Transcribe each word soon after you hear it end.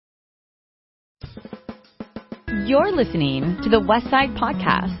You're listening to the Westside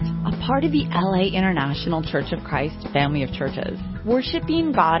Podcast, a part of the LA International Church of Christ family of churches,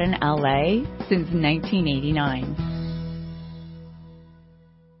 worshiping God in LA since 1989.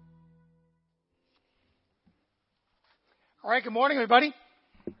 All right, good morning, everybody.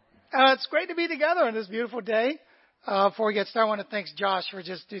 It's great to be together on this beautiful day. Before we get started, I want to thank Josh for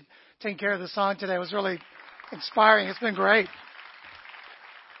just taking care of the song today. It was really inspiring. It's been great.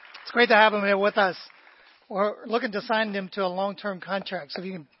 It's great to have him here with us. We're looking to sign him to a long-term contract, so if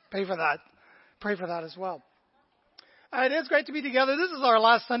you can pay for that, pray for that as well. It is great to be together. This is our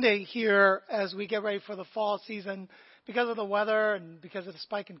last Sunday here as we get ready for the fall season because of the weather and because of the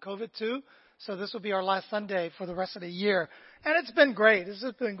spike in COVID too. So this will be our last Sunday for the rest of the year. And it's been great. This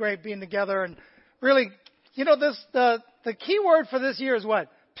has been great being together and really, the key word for this year is what?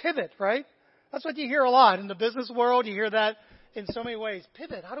 Pivot, right? That's what you hear a lot in the business world. You hear that in so many ways.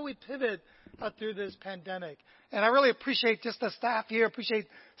 Pivot. How do we pivot through this pandemic? And I really appreciate just the staff here. Appreciate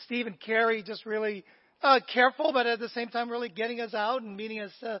Steve and Carrie just really careful, but at the same time really getting us out and meeting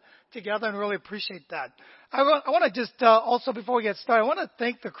us together, and really appreciate that. I want to just also, before we get started, I want to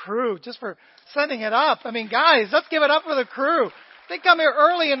thank the crew just for setting it up. I mean, guys, let's give it up for the crew. They come here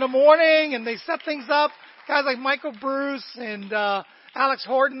early in the morning and they set things up. Guys like Michael Bruce and Alex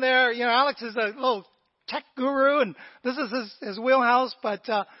Horton there. Alex is a little tech guru, and this is his wheelhouse, but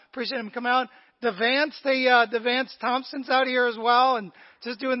appreciate him coming out. Devance Thompson's out here as well, and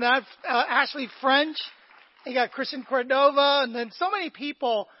just doing that. Ashley French, you got Christian Cordova, and then so many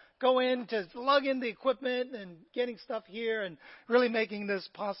people go in to lug in the equipment and getting stuff here and really making this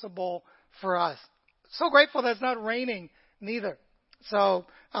possible for us. So grateful that it's not raining neither. So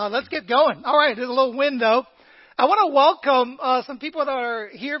let's get going. All right, there's a little wind though. I want to welcome some people that are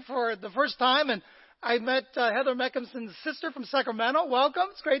here for the first time, and I met Heather Meckhamson's sister from Sacramento. Welcome.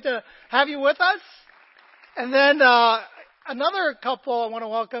 It's great to have you with us. And then another couple I want to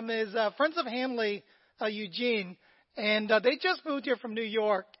welcome is Friends of Hanley, Eugene. And they just moved here from New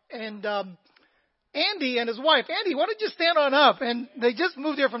York. And Andy and his wife. Andy, why don't you stand on up? And they just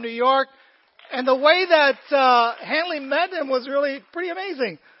moved here from New York. And the way that Hanley met them was really pretty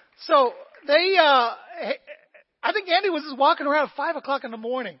amazing. So I think Andy was just walking around at 5 o'clock in the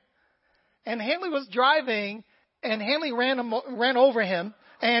morning. And Hanley was driving, and Hanley ran over him,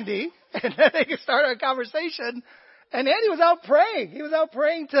 Andy, and then they started a conversation. And Andy was out praying. He was out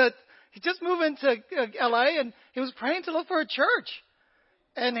praying he just moved into LA, and he was praying to look for a church.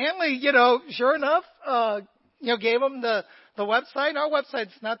 And Hanley, sure enough, gave him the website. Our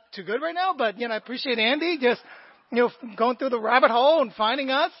website's not too good right now, but, I appreciate Andy just, going through the rabbit hole and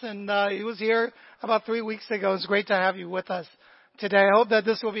finding us. And he was here about 3 weeks ago. It's great to have you with us today. I hope that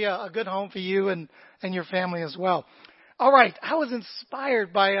this will be a good home for you and your family as well. All right. I was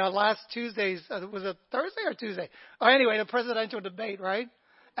inspired by last Tuesday's, was it Thursday or Tuesday? Anyway, the presidential debate, right?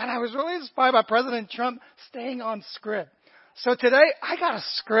 And I was really inspired by President Trump staying on script. So today I got a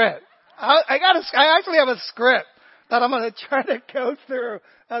script. I actually have a script that I'm going to try to go through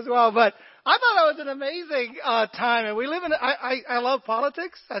as well. But I thought it was an amazing time. And we live in, I love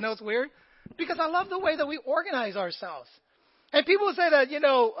politics. I know it's weird because I love the way that we organize ourselves. And people say that,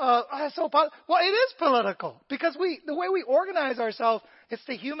 well, it is political because the way we organize ourselves, it's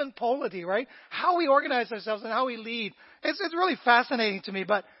the human polity, right? How we organize ourselves and how we lead. It's really fascinating to me,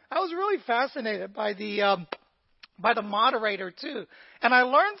 but I was really fascinated by the moderator too. And I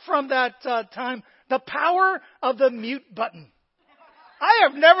learned from that time the power of the mute button. I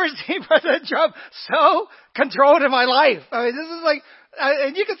have never seen President Trump so controlled in my life. I mean, this is like,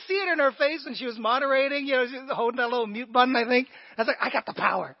 and you could see it in her face when she was moderating, she was holding that little mute button, I think. I was like, I got the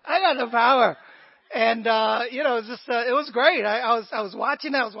power. And, it was just, it was great. I was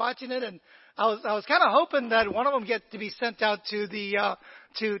watching it, and I was kind of hoping that one of them get to be sent out to the,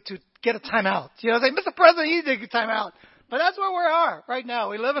 to get a timeout. I was like, Mr. President, you need to get a timeout. But that's where we are right now.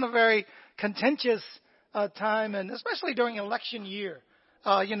 We live in a very contentious time, and especially during election year,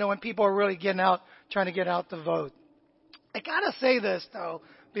 when people are really trying to get out to vote. I gotta say this though,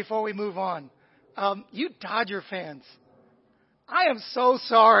 before we move on. You Dodger fans, I am so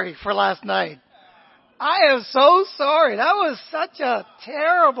sorry for last night. I am so sorry. That was such a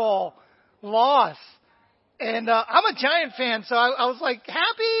terrible loss. And I'm a Giant fan, so I was like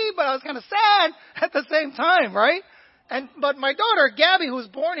happy, but I was kind of sad at the same time, right? But my daughter, Gabby, who was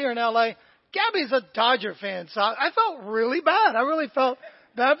born here in LA, Gabby's a Dodger fan, so I felt really bad. I really felt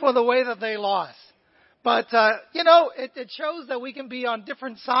bad for the way that they lost. But, it shows that we can be on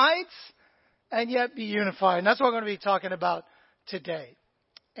different sides and yet be unified. And that's what we're going to be talking about today.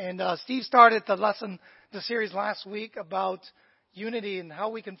 And Steve started the series last week about, unity and how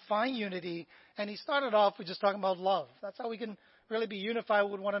we can find unity. And he started off with just talking about love. That's how we can really be unified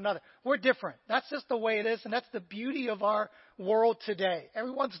with one another. We're different. That's just the way it is, and that's the beauty of our world today.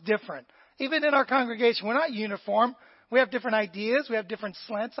 Everyone's different. Even in our congregation, we're not uniform. We have different ideas. We have different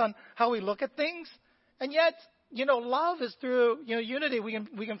slants on how we look at things. And yet, love is through, unity. We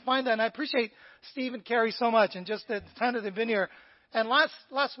can find that. And I appreciate Steve and Carrie so much, and just the time that they've been here. And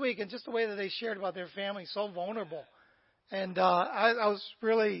last week, and just the way that they shared about their family, so vulnerable. And I was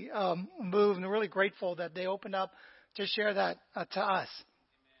really moved and really grateful that they opened up to share that to us.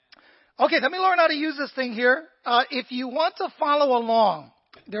 Okay, let me learn how to use this thing here. If you want to follow along,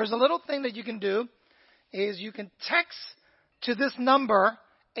 there's a little thing that you can do, is you can text to this number,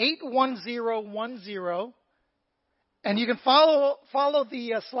 81010, and you can follow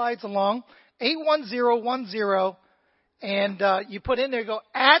the slides along, 81010, and you put in there, go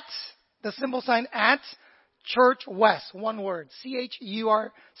at, the symbol sign at, Church West, one word,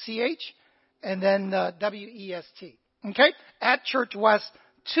 CHURCH, and then WEST. Okay? At Church West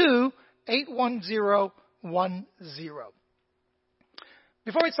 2 81010.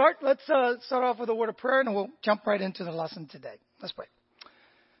 Before we start, let's start off with a word of prayer, and we'll jump right into the lesson today. Let's pray.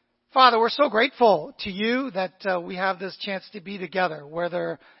 Father, we're so grateful to you that we have this chance to be together,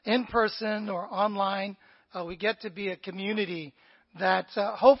 whether in person or online. We get to be a community that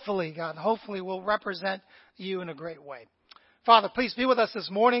hopefully will represent you in a great way. Father, please be with us this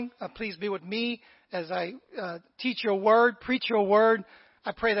morning. Please be with me as I teach your word, preach your word.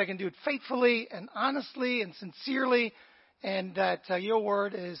 I pray that I can do it faithfully and honestly and sincerely, and that your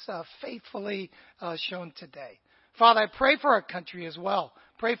word is faithfully shown today. Father, I pray for our country as well.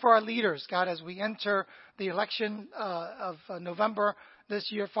 Pray for our leaders, God, as we enter the election of November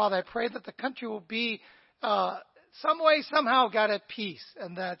this year. Father, I pray that the country will be some way, somehow, God, at peace,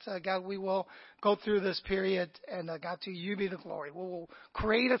 and that, God, we will go through this period, and God, to you be the glory. We will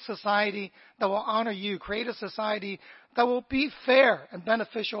create a society that will honor you, create a society that will be fair and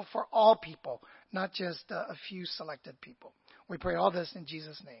beneficial for all people, not just a few selected people. We pray all this in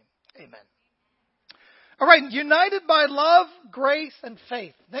Jesus' name. Amen. All right, united by love, grace, and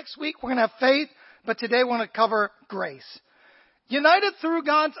faith. Next week, we're going to have faith, but today we're going to cover grace. United through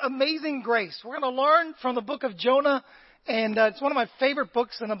God's amazing grace. We're going to learn from the book of Jonah, and it's one of my favorite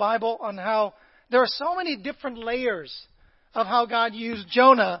books in the Bible on how there are so many different layers of how God used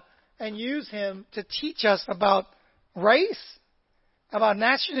Jonah and used him to teach us about race, about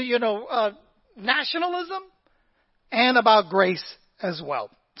nationalism, and about grace as well.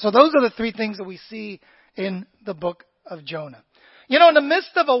 So those are the three things that we see in the book of Jonah. In the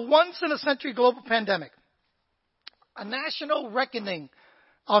midst of a once-in-a-century global pandemic, a national reckoning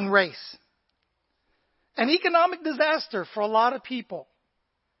on race, an economic disaster for a lot of people,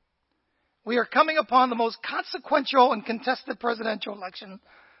 we are coming upon the most consequential and contested presidential election,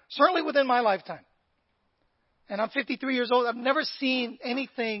 certainly within my lifetime. And I'm 53 years old. I've never seen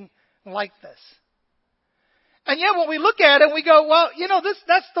anything like this. And yet when we look at it, we go, well,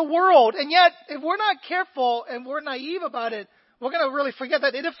 that's the world. And yet, if we're not careful and we're naive about it, we're going to really forget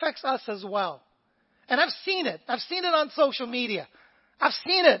that it affects us as well. And I've seen it. I've seen it on social media. I've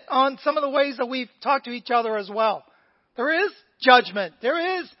seen it on some of the ways that we've talked to each other as well. There is judgment.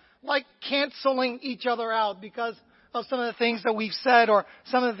 There is canceling each other out because of some of the things that we've said or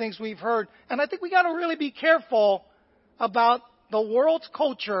some of the things we've heard. And I think we got to really be careful about the world's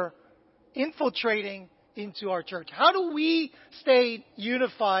culture infiltrating into our church. How do we stay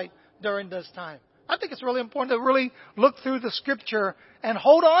unified during this time? I think it's really important to really look through the scripture and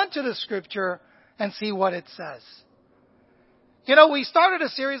hold on to the scripture and see what it says. We started a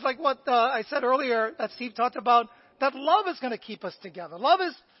series like what I said earlier that Steve talked about, that love is going to keep us together. Love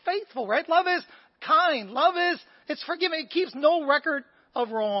is faithful, right? Love is kind. It's forgiving. It keeps no record of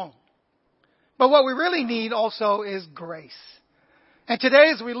wrong. But what we really need also is grace. And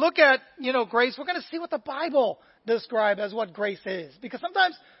today, as we look at, grace, we're going to see what the Bible describes as what grace is. Because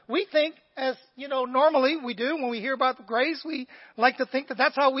sometimes we think, as, normally we do when we hear about grace, we like to think that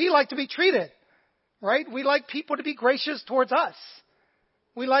that's how we like to be treated. Right? We like people to be gracious towards us.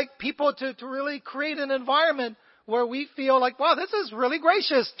 We like people to really create an environment where we feel like, wow, this is really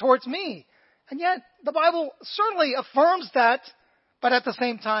gracious towards me. And yet, the Bible certainly affirms that, but at the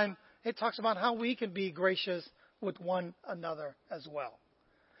same time, it talks about how we can be gracious with one another as well.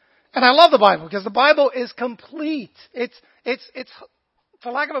 And I love the Bible because the Bible is complete. It's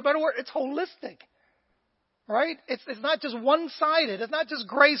for lack of a better word, it's holistic. Right? It's not just one-sided. It's not just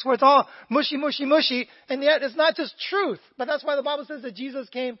grace where it's all mushy, mushy, mushy. And yet it's not just truth. But that's why the Bible says that Jesus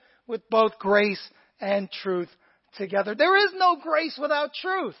came with both grace and truth together. There is no grace without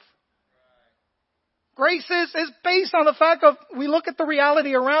truth. Grace is based on the fact of we look at the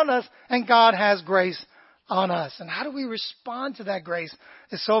reality around us and God has grace on us. And how do we respond to that grace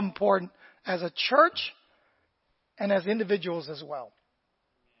is so important as a church and as individuals as well.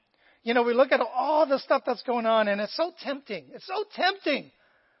 You know, we look at all the stuff that's going on and it's so tempting. It's so tempting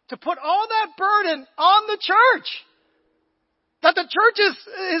to put all that burden on the church. That the church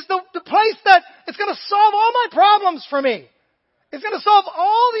is the place that it's going to solve all my problems for me. It's going to solve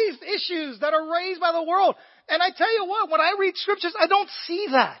all these issues that are raised by the world. And I tell you what, when I read scriptures, I don't see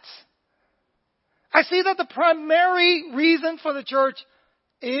that. I see that the primary reason for the church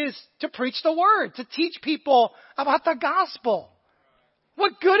is to preach the word, to teach people about the gospel.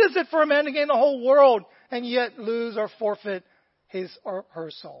 What good is it for a man to gain the whole world and yet lose or forfeit his or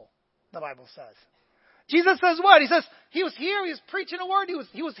her soul? The Bible says. Jesus says what? He says he was here, he was preaching the word,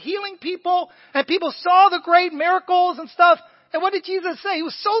 he was healing people, and people saw the great miracles and stuff. And what did Jesus say? He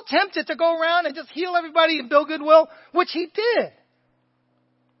was so tempted to go around and just heal everybody and build goodwill, which he did.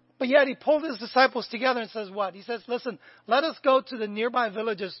 But yet he pulled his disciples together and says what? He says, listen, let us go to the nearby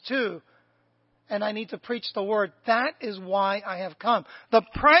villages too, and I need to preach the word. That is why I have come. The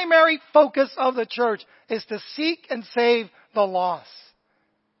primary focus of the church is to seek and save the lost,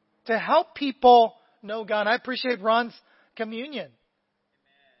 to help people know God. I appreciate Ron's communion.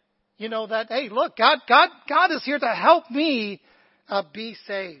 You know that, hey, look, God is here to help me be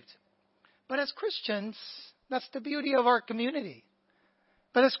saved. But as Christians, that's the beauty of our community.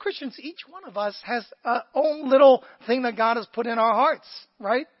 But as Christians, each one of us has our own little thing that God has put in our hearts,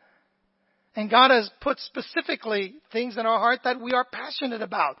 right? And God has put specifically things in our heart that we are passionate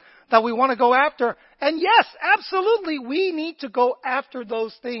about, that we want to go after. And yes, absolutely, we need to go after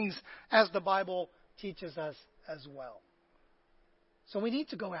those things as the Bible teaches us as well. So we need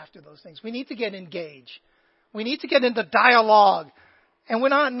to go after those things. We need to get engaged. We need to get into dialogue. And we're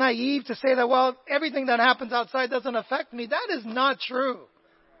not naive to say that, well, everything that happens outside doesn't affect me. That is not true.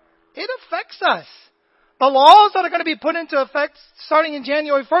 It affects us. The laws that are going to be put into effect starting in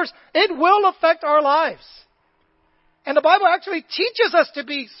January 1st, it will affect our lives. And the Bible actually teaches us to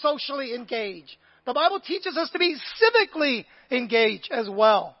be socially engaged. The Bible teaches us to be civically engaged as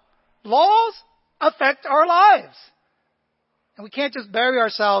well. Laws affect our lives. And we can't just bury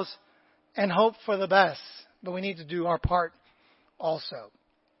ourselves and hope for the best, but we need to do our part also.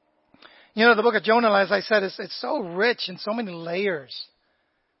 You know, the book of Jonah, as I said, it's so rich in so many layers,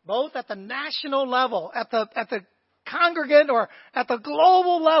 both at the national level, at the congregate or at the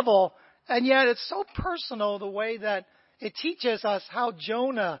global level, and yet it's so personal the way that it teaches us how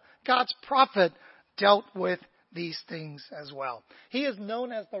Jonah, God's prophet, dealt with these things as well. He is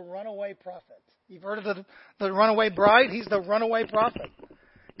known as the runaway prophet. You've heard of the runaway bride? He's the runaway prophet.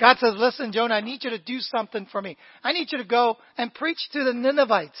 God says, listen, Jonah, I need you to do something for me. I need you to go and preach to the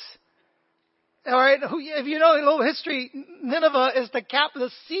Ninevites. All right? If you know a little history, Nineveh is the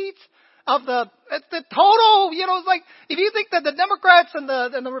seat of the total, you know, it's like, if you think that the Democrats and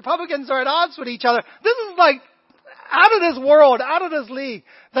the Republicans are at odds with each other, this is like out of this world, out of this league.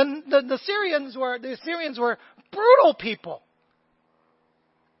 The Syrians were brutal people.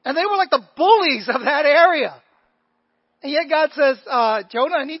 And they were like the bullies of that area. And yet God says,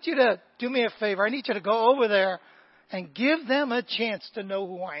 Jonah, I need you to do me a favor. I need you to go over there and give them a chance to know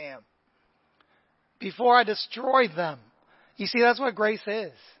who I am before I destroy them. You see, that's what grace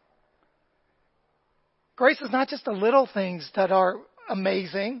is. Grace is not just the little things that are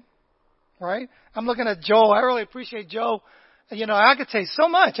amazing, right? I'm looking at Joe. I really appreciate Joe. You know, Agate so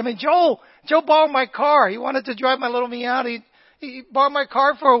much. I mean, Joe borrowed my car. He wanted to drive my little me out. He borrowed my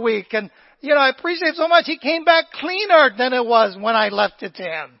car for a week. And, you know, I appreciate it so much. He came back cleaner than it was when I left it to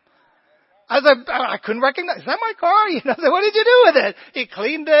him. I couldn't recognize, is that my car? You know, what did you do with it? He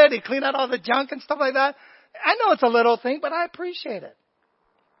cleaned it. He cleaned out all the junk and stuff like that. I know it's a little thing, but I appreciate it.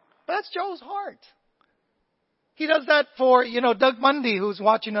 But that's Joe's heart. He does that for, you know, Doug Mundy, who's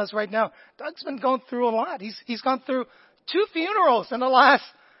watching us right now. Doug's been going through a lot. He's gone through 2 funerals in the last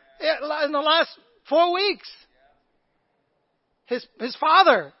 4 weeks. His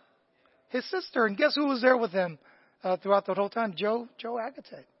father, his sister, and guess who was there with him throughout the whole time? Joe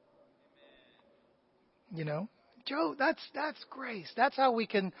Agate. You know, Joe, that's grace. That's how we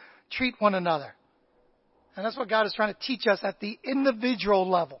can treat one another. And that's what God is trying to teach us at the individual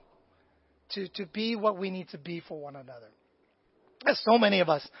level, to be what we need to be for one another. There's so many of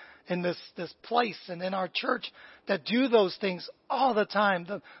us in this place and in our church that do those things all the time.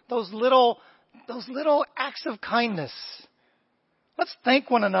 Those little acts of kindness. Let's thank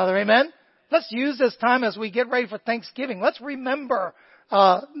one another, amen? Let's use this time as we get ready for Thanksgiving. Let's remember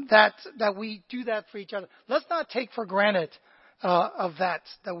that we do that for each other. Let's not take for granted of that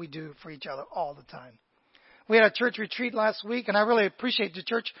we do for each other all the time. We had a church retreat last week, and I really appreciate the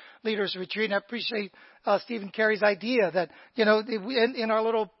church leaders retreat, and I appreciate Stephen Carey's idea that, in our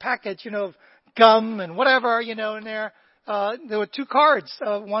little package, of gum and whatever, in there were 2 cards,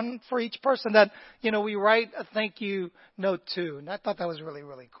 one for each person that, we write a thank you note to. And I thought that was really,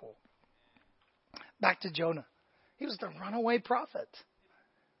 really cool. Back to Jonah. He was the runaway prophet.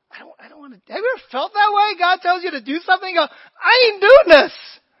 I don't want to. Have you ever felt that way? God tells you to do something, you go, I ain't doing this.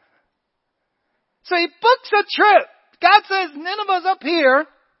 So he books a trip. God says Nineveh's up here,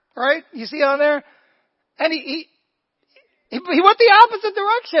 right? You see on there? And he went the opposite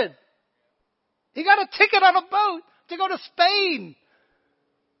direction. He got a ticket on a boat to go to Spain.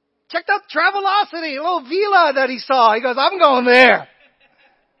 Checked out Travelocity, a little villa that he saw. He goes, I'm going there.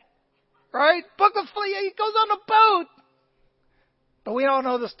 Right? Book a flight. He goes on a boat. But we all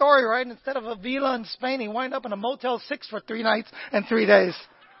know the story, right? Instead of a villa in Spain, he wound up in a Motel 6 for 3 nights and 3 days.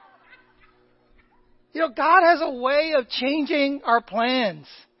 God has a way of changing our plans.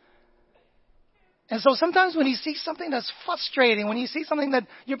 And so sometimes when you see something that's frustrating, when you see something that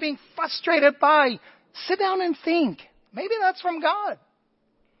you're being frustrated by, sit down and think. Maybe that's from God.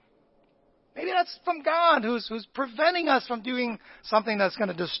 Maybe that's from God who's preventing us from doing something that's going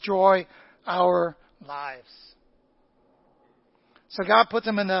to destroy our lives. So God puts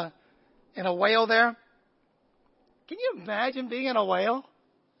him in a whale there. Can you imagine being in a whale?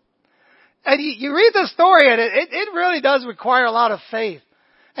 And you read the story, and it really does require a lot of faith.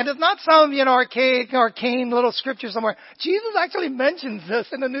 And it's not some, arcane little scripture somewhere. Jesus actually mentions this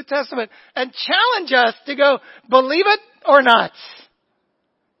in the New Testament and challenge us to go, believe it or not.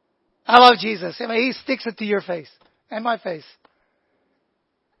 I love Jesus. I mean, he sticks it to your face and my face.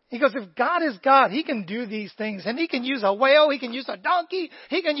 He goes, if God is God, he can do these things. And he can use a whale. He can use a donkey.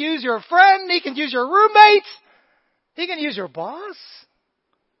 He can use your friend. He can use your roommate. He can use your boss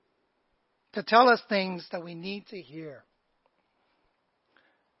to tell us things that we need to hear.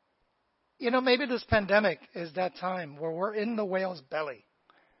 Maybe this pandemic is that time where we're in the whale's belly.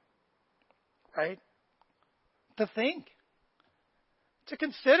 Right? To think. To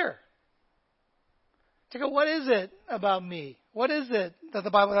consider. To go, what is it about me? What is it that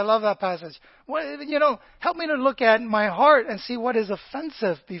the Bible, I love that passage. Help me to look at my heart and see what is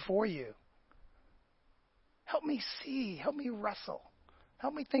offensive before you. Help me see. Help me wrestle.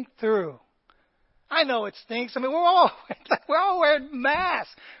 Help me think through. I know it stinks. I mean, we're all wearing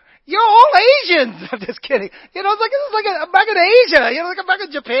masks. You're all Asians. I'm just kidding. It's like I'm back in Asia. Like I'm back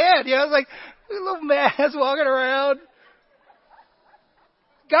in Japan. It's like a little masks walking around.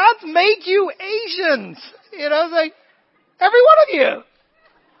 God's made you Asians. It's like every one of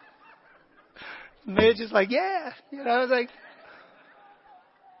you. Midge is like, yeah. It's like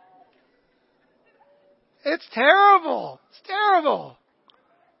it's terrible. It's terrible.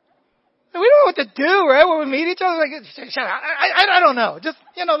 We don't know what to do, right? When we meet each other, like, shut up. I don't know. Just,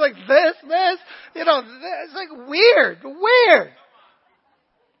 like this. It's like weird.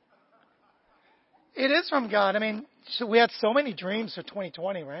 It is from God. I mean, we had so many dreams for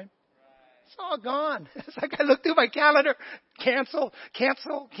 2020, right? It's all gone. It's like I look through my calendar, cancel. That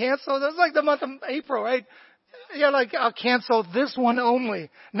was like the month of April, right? I'll cancel this one only.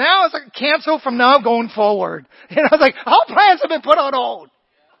 Now it's like cancel from now going forward. It's like all plans have been put on hold.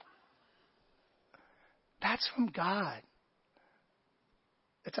 That's from God.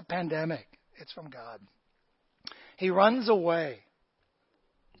 It's a pandemic. It's from God. He runs away.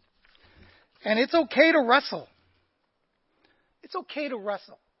 And it's okay to wrestle. It's okay to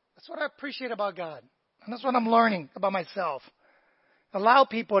wrestle. That's what I appreciate about God. And that's what I'm learning about myself. Allow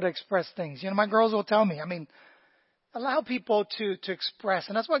people to express things. My girls will tell me, allow people to express.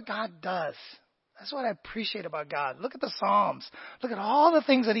 And that's what God does. That's what I appreciate about God. Look at the Psalms. Look at all the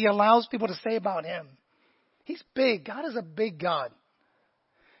things that he allows people to say about him. He's big. God is a big God.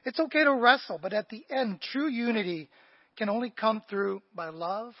 It's okay to wrestle, but at the end, true unity can only come through by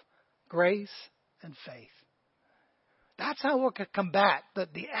love, grace, and faith. That's how we can combat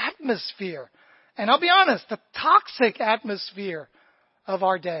the atmosphere. And I'll be honest, the toxic atmosphere of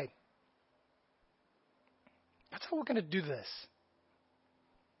our day. That's how we're going to do this.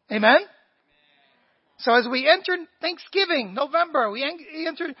 Amen? So as we enter Thanksgiving, November, we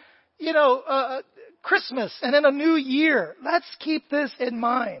enter, Christmas and then a new year. Let's keep this in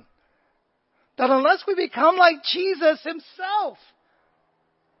mind. That unless we become like Jesus himself,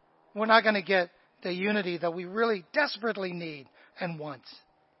 we're not going to get the unity that we really desperately need and want.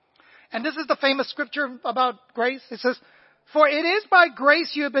 And this is the famous scripture about grace. It says, for it is by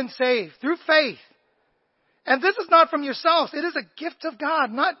grace you have been saved, through faith. And this is not from yourselves. It is a gift of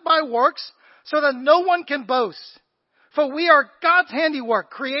God, not by works, so that no one can boast. For we are God's handiwork,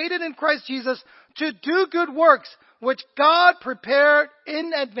 created in Christ Jesus to do good works, which God prepared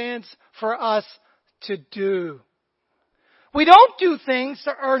in advance for us to do. We don't do things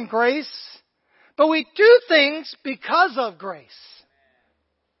to earn grace, but we do things because of grace.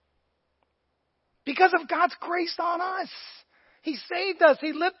 Because of God's grace on us. He saved us.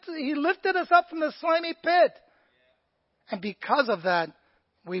 He lifted us up from the slimy pit. And because of that,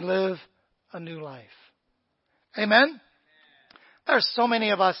 we live a new life. Amen? There are so many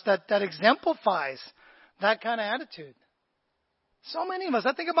of us that exemplifies that kind of attitude. So many of us.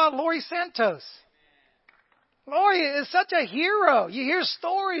 I think about Lori Santos. Lori is such a hero. You hear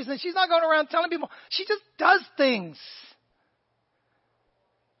stories and she's not going around telling people. She just does things.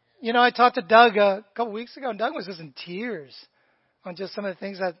 You know, I talked to Doug a couple weeks ago, and Doug was just in tears on just some of the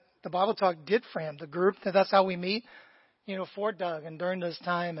things that the Bible Talk did for him. The group, that's how we meet, for Doug and during this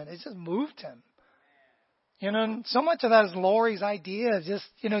time, and it just moved him. And so much of that is Lori's idea,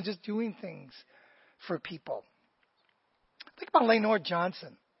 just doing things for people. Think about Lenore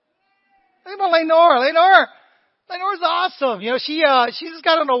Johnson. Think about Lenore. Lenore's awesome. She just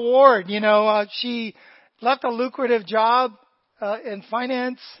got an award. She left a lucrative job in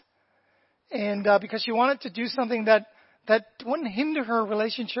finance. And because she wanted to do something that wouldn't hinder her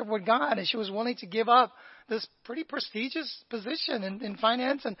relationship with God, and she was willing to give up this pretty prestigious position in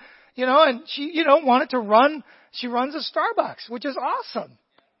finance, and she wanted to run. She runs a Starbucks, which is awesome,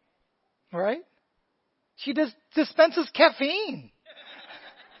 right? She dispenses caffeine,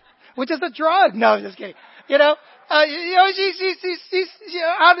 which is a drug. No, I'm just kidding. She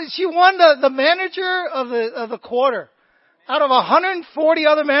won the manager of the quarter. Out of 140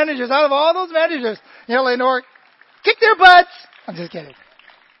 other managers, out of all those managers, Lenore, kick their butts. I'm just kidding.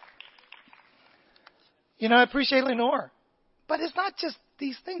 I appreciate Lenore. But it's not just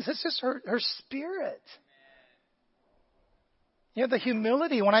these things. It's just her spirit. The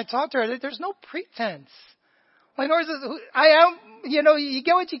humility. When I talk to her, there's no pretense. Lenore says, I am, you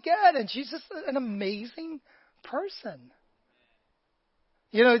get what you get. And she's just an amazing person.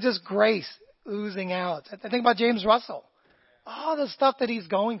 Just grace oozing out. I think about James Russell. All the stuff that he's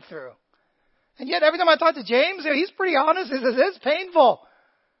going through. And yet every time I talk to James, he's pretty honest. He says, it's painful.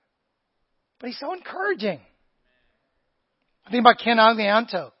 But he's so encouraging. I think about Ken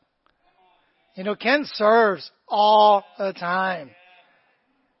Aglianto. Ken serves all the time.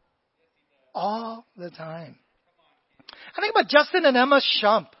 All the time. I think about Justin and Emma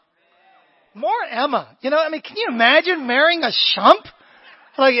Shump. More Emma. Can you imagine marrying a Shump?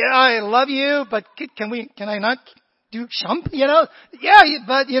 Like, I love you, but can I not do Shump, Yeah,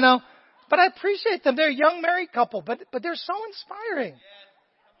 but I appreciate them. They're a young married couple, but they're so inspiring.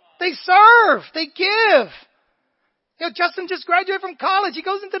 They serve. They give. Justin just graduated from college. He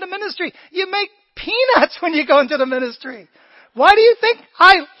goes into the ministry. You make peanuts when you go into the ministry. Why do you think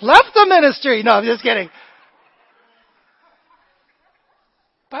I left the ministry? No, I'm just kidding.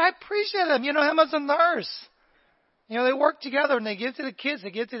 But I appreciate them. Emma's a nurse. They work together and they give to the kids.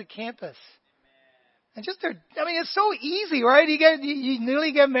 They give to the campus. And it's so easy, right? You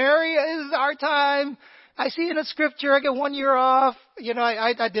newly get married. This is our time. I see in the scripture, I get 1 year off.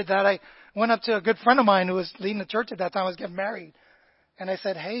 I did that. I went up to a good friend of mine who was leading the church at that time. I was getting married. And I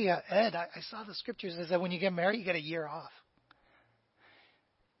said, hey, Ed, I saw the scriptures. It said when you get married, you get a year off.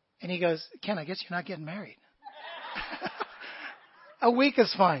 And he goes, Ken, I guess you're not getting married. A week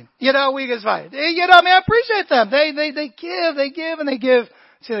is fine. A week is fine. I appreciate them. They give, and they give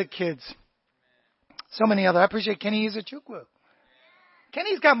to the kids. So many other. I appreciate Kenny Izuchukwu.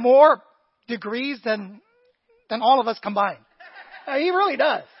 Kenny's got more degrees than all of us combined. He really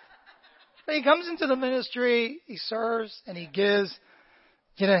does. But he comes into the ministry, he serves, and he gives.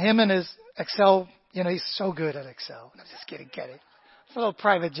 Him and his Excel, he's so good at Excel. I'm just kidding, Kenny. It's a little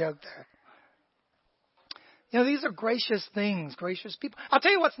private joke there. These are gracious things, gracious people. I'll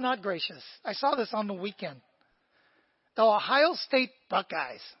tell you what's not gracious. I saw this on the weekend. The Ohio State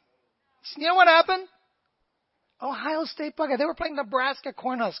Buckeyes. You know what happened? Ohio State Buckeyes. They were playing Nebraska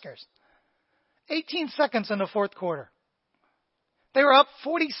Cornhuskers. 18 seconds in the fourth quarter. They were up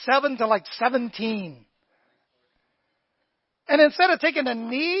 47 to 17. And instead of taking a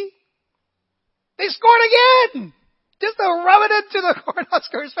knee, they scored again. Just to rub it into the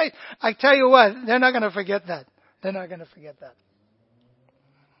Cornhuskers' face. I tell you what, they're not going to forget that. They're not going to forget that.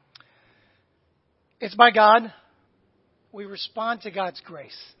 It's by God. We respond to God's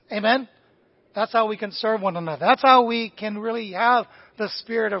grace. Amen? That's how we can serve one another. That's how we can really have the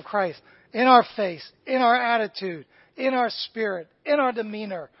Spirit of Christ in our face, in our attitude, in our spirit, in our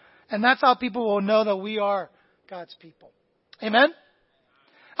demeanor. And that's how people will know that we are God's people. Amen?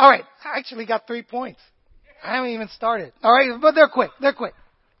 All right. I actually got 3 points. I haven't even started. All right, but they're quick. They're quick.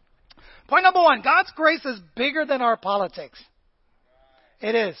 Point number one, God's grace is bigger than our politics.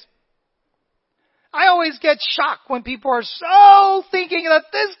 It is. I always get shocked when people are so thinking that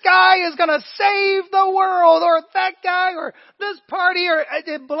this guy is going to save the world, or that guy, or this party, or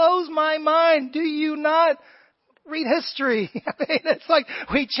it blows my mind. Do you not read history? I mean, it's like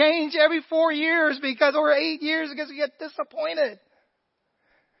we change every 4 years or 8 years because we get disappointed.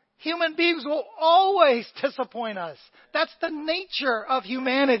 Human beings will always disappoint us. That's the nature of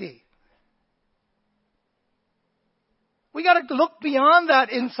humanity. We got to look beyond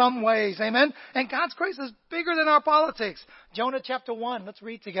that in some ways. Amen. And God's grace is bigger than our politics. Jonah chapter 1. Let's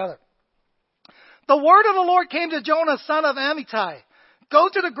read together. The word of the Lord came to Jonah, son of Amittai. Go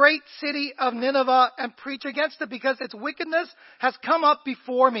to the great city of Nineveh and preach against it, because its wickedness has come up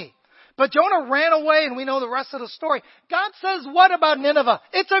before me. But Jonah ran away, and we know the rest of the story. God says, what about Nineveh?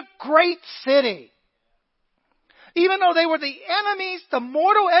 It's a great city. Even though they were the enemies, the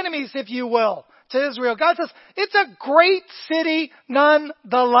mortal enemies, if you will, to Israel, God says, it's a great city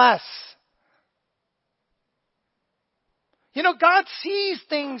nonetheless. You know, God sees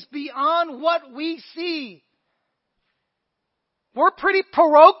things beyond what we see. We're pretty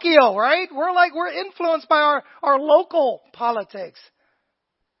parochial, right? We're influenced by our local politics.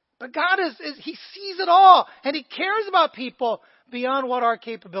 But God He sees it all, and He cares about people beyond what our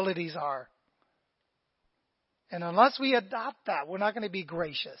capabilities are. And unless we adopt that, we're not going to be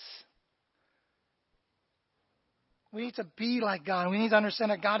gracious. We need to be like God. We need to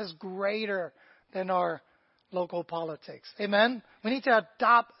understand that God is greater than our local politics. Amen? We need to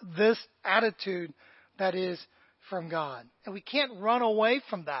adopt this attitude that is from God. And we can't run away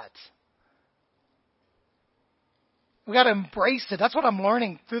from that. We got to embrace it. That's what I'm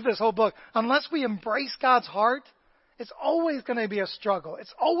learning through this whole book. Unless we embrace God's heart, it's always going to be a struggle.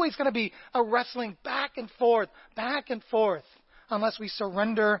 It's always going to be a wrestling back and forth, unless we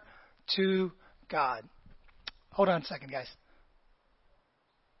surrender to God. Hold on a second, guys.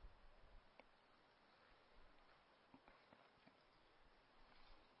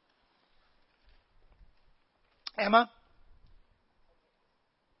 Emma?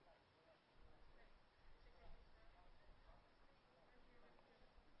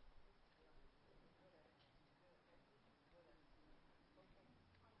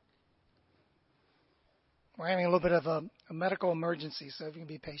 We're having a little bit of a medical emergency, so if you can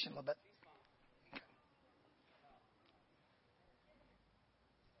be patient a little bit.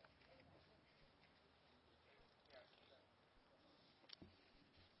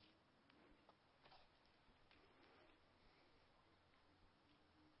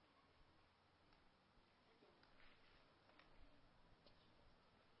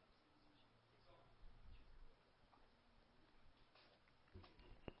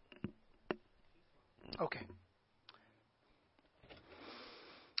 Okay.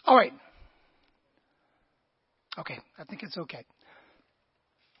 All right. Okay, I think it's okay.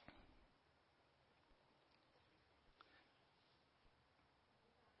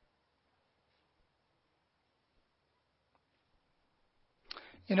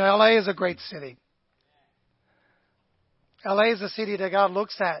 You know, LA is a great city. LA is a city that God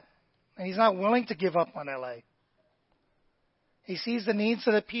looks at, and He's not willing to give up on LA. He sees the needs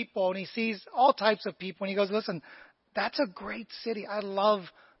of the people, and He sees all types of people, and He goes, listen, that's a great city. I love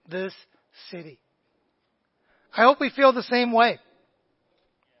this city. I hope we feel the same way.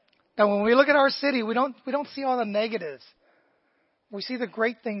 That when we look at our city, we don't see all the negatives. We see the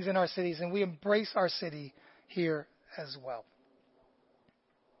great things in our cities, and we embrace our city here as well.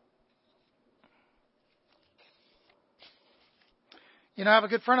 You know, I have a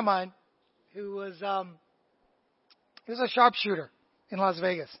good friend of mine who was he was a sharpshooter in Las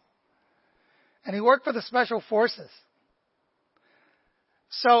Vegas, and he worked for the Special Forces.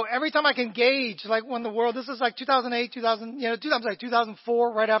 So every time I can gauge, like when the world, this is like 2008,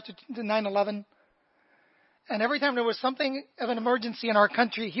 2004, right after 9/11. And every time there was something of an emergency in our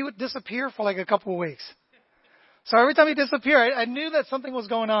country, he would disappear for like a couple of weeks. So every time he disappeared, I knew that something was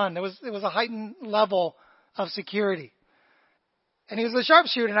going on. There was a heightened level of security. And he was a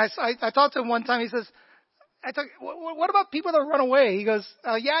sharpshooter. And I talked to him one time. He says, what about people that run away? He goes,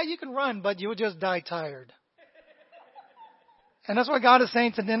 yeah, you can run, but you'll just die tired. And that's what God is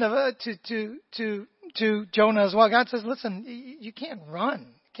saying to Nineveh, to Jonah as well. God says, listen, you can't run.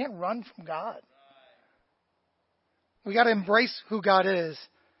 You can't run from God. We got to embrace who God is,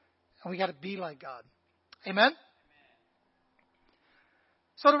 and we got to be like God. Amen?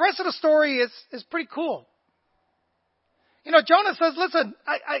 So the rest of the story is pretty cool. You know, Jonah says, listen,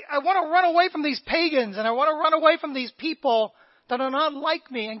 I want to run away from these pagans, and I want to run away from these people that are not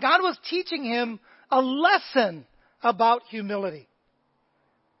like me. And God was teaching him a lesson about humility.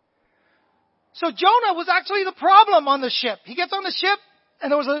 So Jonah was actually the problem on the ship. He gets on the ship,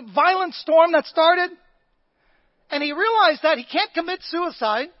 and there was a violent storm that started. And he realized that he can't commit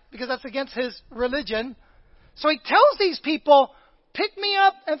suicide because that's against his religion. So he tells these people, pick me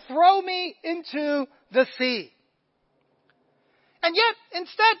up and throw me into the sea. And yet,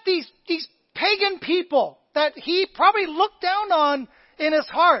 instead, these pagan people that he probably looked down on in his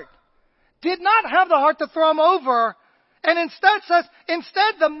heart did not have the heart to throw him over. And instead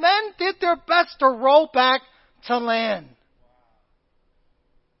the men did their best to row back to land.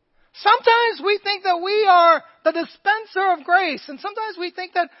 Sometimes we think that we are the dispenser of grace. And sometimes we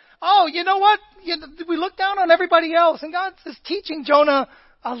think that, oh, you know what? We look down on everybody else. And God is teaching Jonah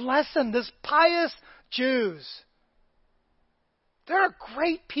a lesson. This pious Jews. There are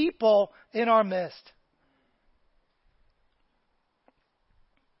great people in our midst.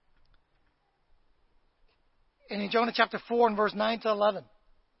 And in Jonah chapter 4 and verse 9 to 11,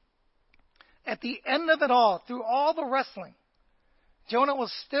 at the end of it all, through all the wrestling, Jonah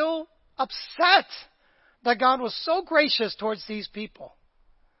was still upset that God was so gracious towards these people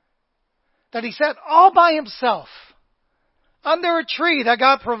that he sat all by himself under a tree that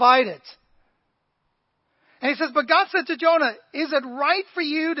God provided. And he says, but God said to Jonah, is it right for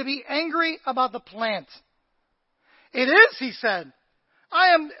you to be angry about the plant? It is, he said.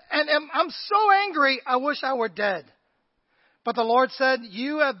 I'm so angry, I wish I were dead. But the Lord said,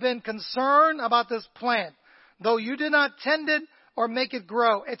 you have been concerned about this plant. Though you did not tend it or make it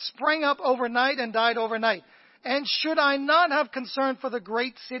grow, it sprang up overnight and died overnight. And should I not have concern for the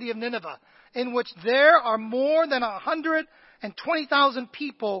great city of Nineveh, in which there are more than 120,000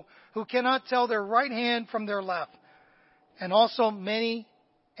 people who cannot tell their right hand from their left, and also many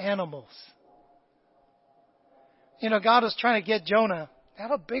animals? You know, God was trying to get Jonah to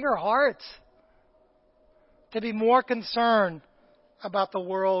have a bigger heart, to be more concerned about the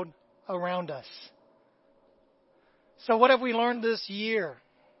world around us. So what have we learned this year?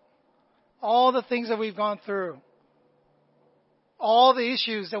 All the things that we've gone through, all the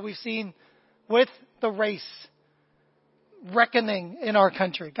issues that we've seen with the race reckoning in our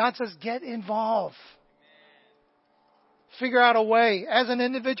country. God says, get involved. Figure out a way. As an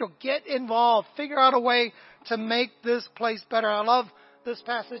individual, get involved. Figure out a way to make this place better. I love this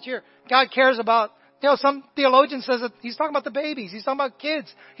passage here. God cares about, some theologian says that he's talking about the babies. He's talking about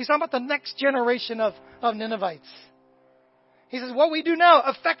kids. He's talking about the next generation of Ninevites. He says, what we do now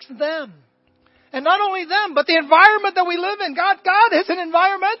affects them. And not only them, but the environment that we live in. God is an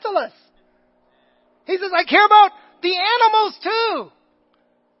environmentalist. He says, I care about the animals too.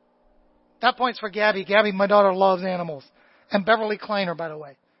 That point's for Gabby. Gabby, my daughter, loves animals. And Beverly Kleiner, by the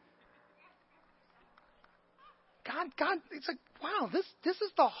way. God, it's like, wow, this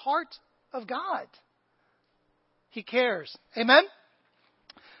is the heart of God. He cares. Amen?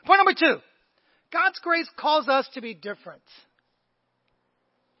 Point number 2. God's grace calls us to be different.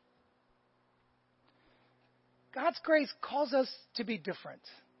 God's grace calls us to be different.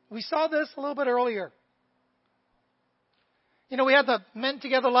 We saw this a little bit earlier. We had the men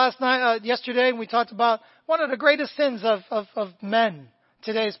together yesterday, and we talked about one of the greatest sins of men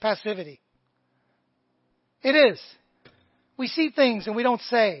today is passivity. It is. We see things and we don't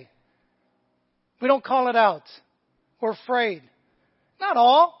say. We don't call it out. We're afraid. Not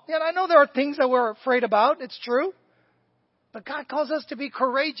all. Yet I know there are things that we're afraid about. It's true. But God calls us to be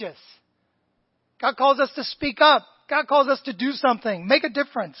courageous. God calls us to speak up. God calls us to do something. Make a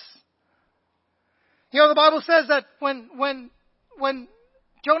difference. The Bible says that when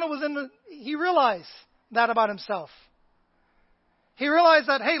Jonah was he realized that about himself. He realized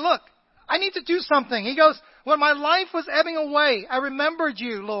that, hey, look, I need to do something. He goes, when my life was ebbing away, I remembered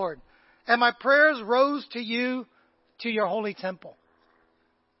you, Lord, and my prayers rose to you, to your holy temple.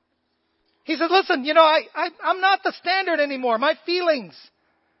 He said, listen, I'm not the standard anymore. My feelings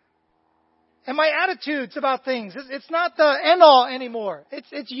and my attitudes about things, it's not the end all anymore.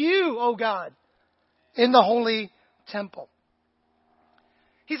 It's you, oh God, in the holy temple.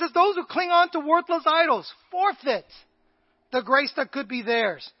 He says, those who cling on to worthless idols forfeit the grace that could be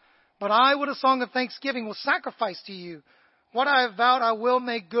theirs. But I, with a song of thanksgiving, will sacrifice to you. What I have vowed, I will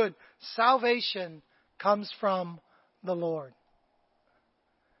make good. Salvation comes from the Lord.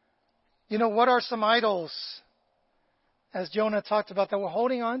 What are some idols, as Jonah talked about, that we're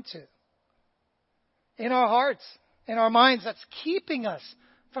holding on to in our hearts, in our minds, that's keeping us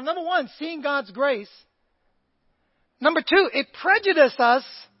from, number 1, seeing God's grace. Number 2, it prejudices us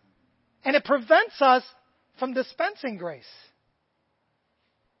and it prevents us from dispensing grace.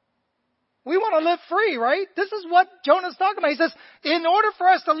 We want to live free, right? This is what Jonah's talking about. He says, in order for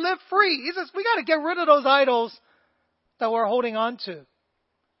us to live free, he says, we got to get rid of those idols that we're holding on to.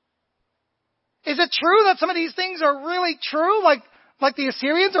 Is it true that some of these things are really true? Like the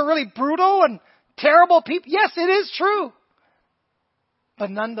Assyrians are really brutal and terrible people? Yes, it is true. But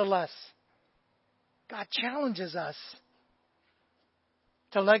nonetheless, God challenges us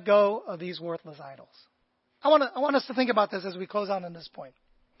to let go of these worthless idols. I want us to think about this as we close out on this point.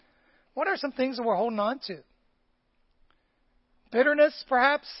 What are some things that we're holding on to? Bitterness,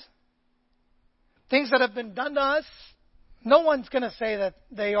 perhaps? Things that have been done to us? No one's going to say that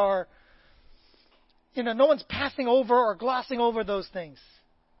they are, no one's passing over or glossing over those things.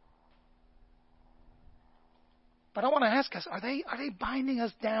 But I want to ask us, are they binding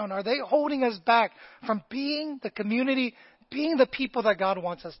us down? Are they holding us back from being the community, being the people that God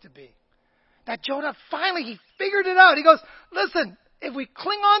wants us to be? That Jonah finally, he figured it out. He goes, listen, if we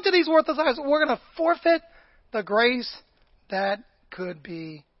cling on to these worthless idols, we're going to forfeit the grace that could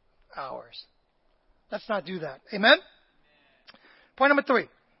be ours. Let's not do that. Amen? Point number 3.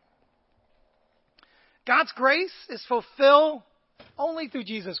 God's grace is fulfilled only through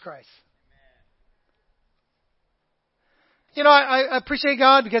Jesus Christ. I appreciate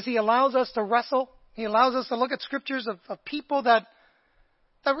God because He allows us to wrestle. He allows us to look at scriptures of people that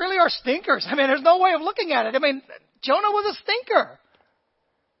really are stinkers. I mean, there's no way of looking at it. I mean, Jonah was a stinker.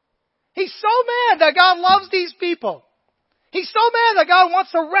 He's so mad that God loves these people. He's so mad that God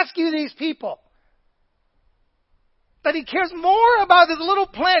wants to rescue these people. That He cares more about this little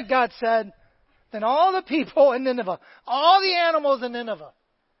plant, God said, than all the people in Nineveh. All the animals in Nineveh.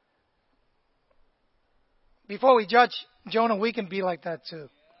 Before we judge Jonah, we can be like that too.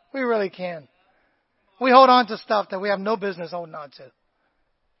 We really can. We hold on to stuff that we have no business holding on to.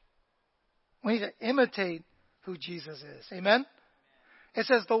 We need to imitate who Jesus is. Amen? It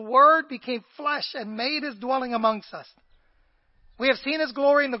says, the Word became flesh and made His dwelling amongst us. We have seen His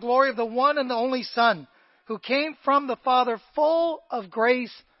glory and the glory of the one and the only Son, who came from the Father, full of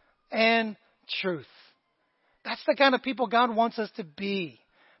grace and truth. That's the kind of people God wants us to be.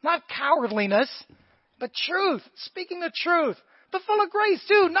 Not cowardliness, but truth. Speaking the truth. But full of grace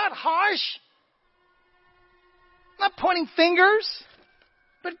too. Not harsh. Not pointing fingers.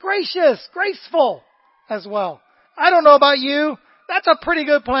 But gracious, graceful as well. I don't know about you. That's a pretty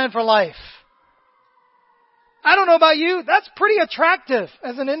good plan for life. I don't know about you. That's pretty attractive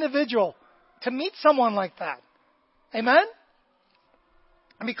as an individual to meet someone like that. Amen?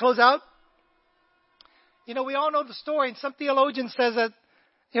 Let me close out. We all know the story, and some theologian says that,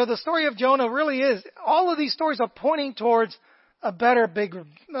 the story of Jonah really is, all of these stories are pointing towards a better, bigger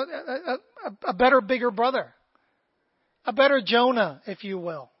brother. A better Jonah, if you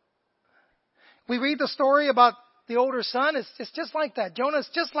will. We read the story about the older son. It's just like that. Jonah's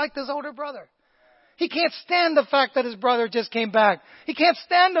just like this older brother. He can't stand the fact that his brother just came back. He can't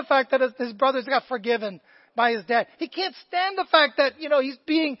stand the fact that his brothers got forgiven by his dad. He can't stand the fact that, he's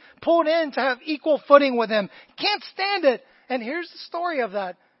being pulled in to have equal footing with him. He can't stand it. And here's the story of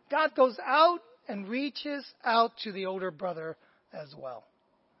that. God goes out and reaches out to the older brother as well.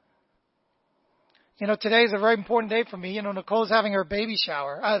 Today is a very important day for me. Nicole's having her baby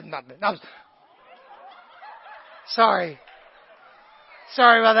shower. Sorry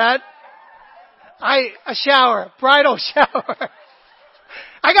about that. A shower, bridal shower.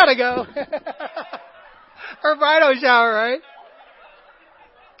 I gotta go. Her bridal shower, right?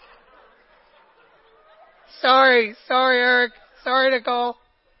 Sorry, Eric. Sorry, Nicole.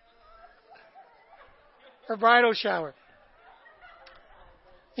 Her bridal shower.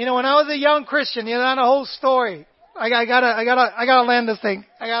 When I was a young Christian, not a whole story. I gotta land this thing.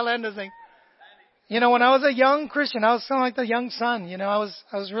 When I was a young Christian, I was kind of like the young son.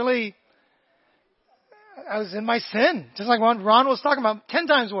 I was in my sin, just like Ron was talking about, 10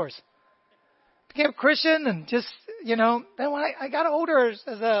 times worse. Became a Christian and just, then when I got older as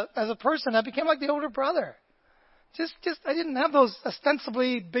a person, I became like the older brother. Just I didn't have those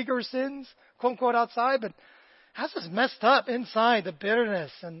ostensibly bigger sins, quote unquote, outside, but I was just messed up inside, the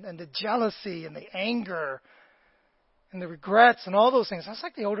bitterness and the jealousy and the anger and the regrets and all those things. I was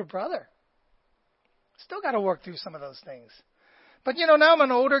like the older brother. Still got to work through some of those things. But, now I'm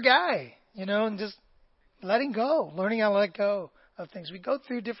an older guy, and just letting go, learning how to let go of things. We go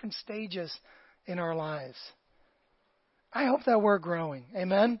through different stages in our lives. I hope that we're growing.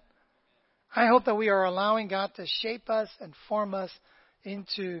 Amen? I hope that we are allowing God to shape us and form us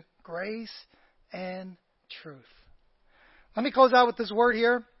into grace and truth. Let me close out with this word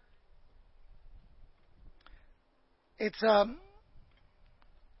here. It's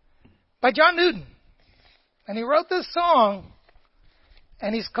by John Newton. And he wrote this song,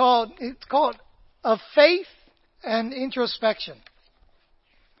 And it's called Of Faith and Introspection.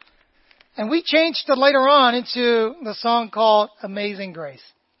 And we changed it later on into the song called Amazing Grace.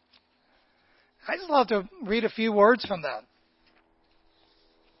 I just love to read a few words from that.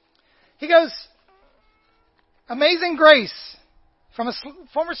 He goes, Amazing Grace, from a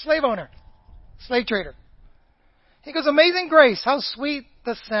former slave owner, slave trader. He goes, Amazing Grace, how sweet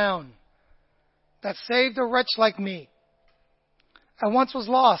the sound that saved a wretch like me. I once was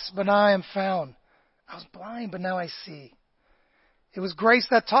lost, but now I am found. I was blind, but now I see. It was grace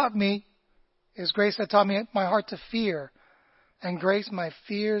that taught me. It was grace that taught me my heart to fear, and grace my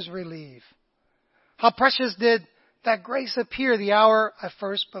fears relieve. How precious did that grace appear the hour I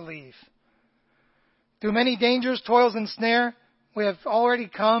first believed. Through many dangers, toils, and snare, we have already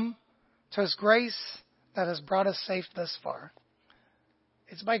come to His grace that has brought us safe thus far.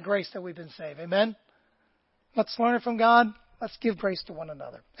 It's by grace that we've been saved. Amen? Let's learn it from God. Let's give grace to one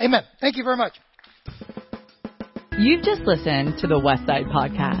another. Amen. Thank you very much. You've just listened to the Westside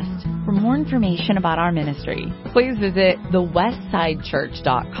Podcast. For more information about our ministry, please visit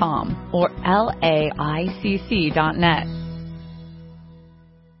thewestsidechurch.com or laicc.net.